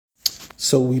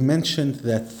So we mentioned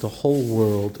that the whole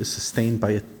world is sustained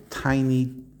by a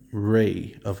tiny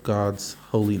ray of God's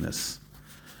holiness.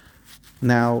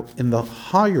 Now, in the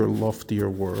higher, loftier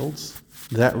worlds,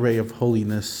 that ray of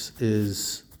holiness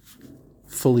is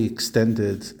fully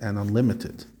extended and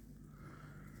unlimited.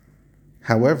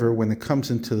 However, when it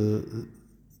comes into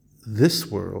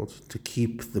this world, to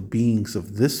keep the beings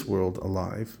of this world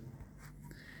alive,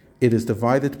 it is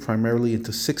divided primarily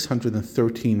into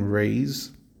 613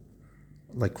 rays,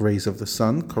 like rays of the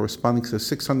sun, corresponding to the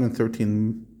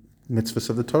 613 mitzvahs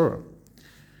of the Torah.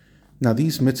 Now,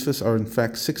 these mitzvahs are in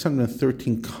fact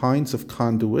 613 kinds of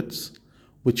conduits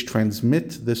which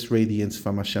transmit this radiance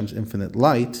from Hashem's infinite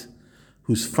light,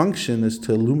 whose function is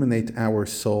to illuminate our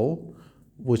soul,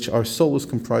 which our soul is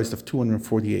comprised of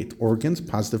 248 organs,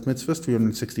 positive mitzvahs,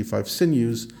 365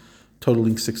 sinews,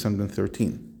 totaling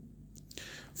 613.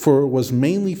 For it was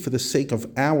mainly for the sake of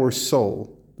our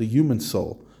soul, the human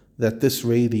soul, that this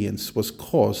radiance was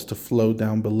caused to flow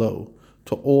down below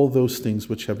to all those things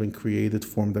which have been created,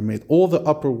 formed, and made. All the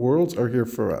upper worlds are here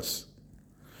for us.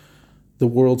 The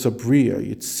worlds of Bria,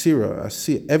 Yitzira,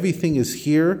 Asiya, everything is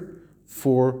here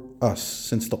for us,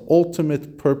 since the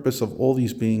ultimate purpose of all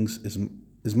these beings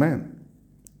is man.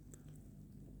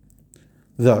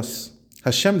 Thus,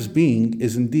 Hashem's being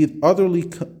is indeed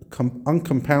utterly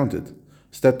uncompounded,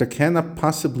 so that there cannot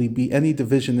possibly be any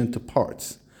division into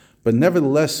parts. But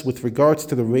nevertheless, with regards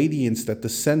to the radiance that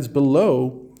descends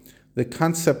below, the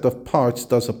concept of parts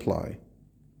does apply.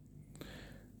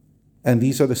 And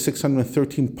these are the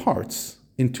 613 parts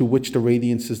into which the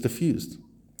radiance is diffused.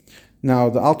 Now,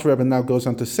 the Alter Rebbe now goes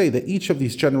on to say that each of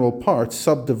these general parts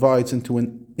subdivides into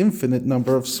an infinite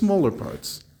number of smaller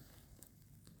parts.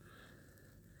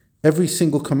 Every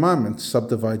single commandment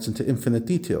subdivides into infinite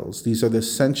details. These are the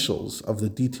essentials of the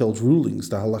detailed rulings,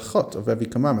 the halachot of every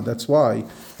commandment. That's why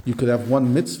you could have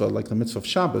one mitzvah, like the mitzvah of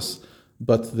Shabbos,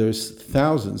 but there's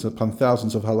thousands upon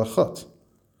thousands of halachot,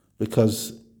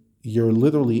 because you're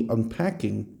literally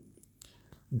unpacking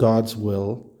God's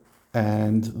will,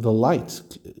 and the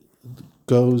light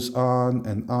goes on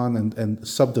and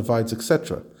subdivides,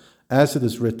 etc. As it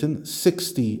is written,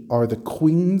 60 are the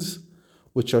queens,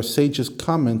 which our sages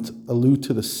comment allude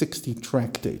to the 60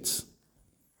 tractates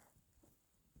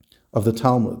of the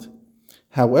Talmud.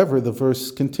 However, the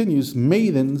verse continues,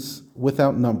 maidens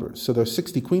without number. So there are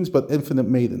 60 queens, but infinite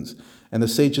maidens. And the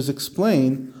sages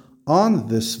explain on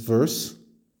this verse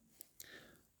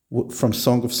from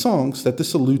Song of Songs that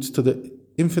this alludes to the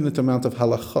infinite amount of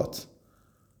halachot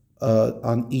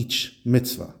on each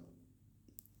mitzvah.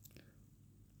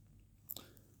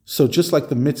 So just like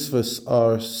the mitzvahs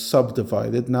are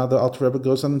subdivided, now the Alter Rebbe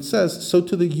goes on and says, so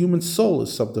too the human soul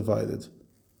is subdivided.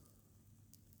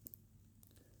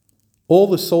 All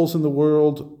the souls in the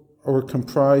world are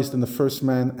comprised in the first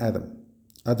man,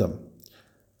 Adam.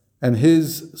 And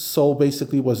his soul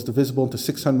basically was divisible into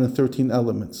 613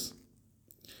 elements.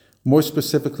 More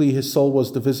specifically, his soul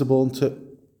was divisible into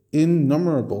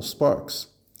innumerable sparks,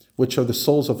 which are the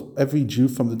souls of every Jew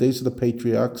from the days of the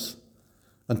patriarchs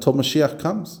until Mashiach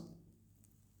comes,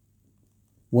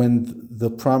 when the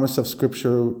promise of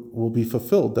Scripture will be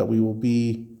fulfilled, that we will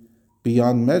be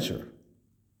beyond measure.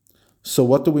 So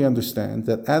what do we understand?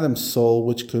 That Adam's soul,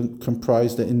 which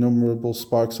comprised the innumerable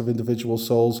sparks of individual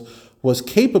souls, was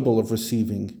capable of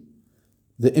receiving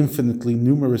the infinitely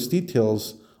numerous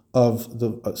details of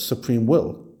the supreme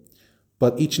will.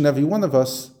 But each and every one of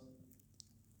us,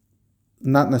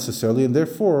 not necessarily, and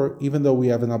therefore, even though we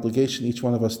have an obligation, each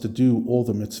one of us, to do all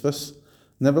the mitzvahs,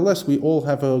 nevertheless, we all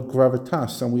have a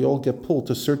gravitas, and we all get pulled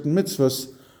to certain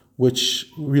mitzvahs which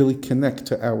really connect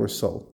to our soul.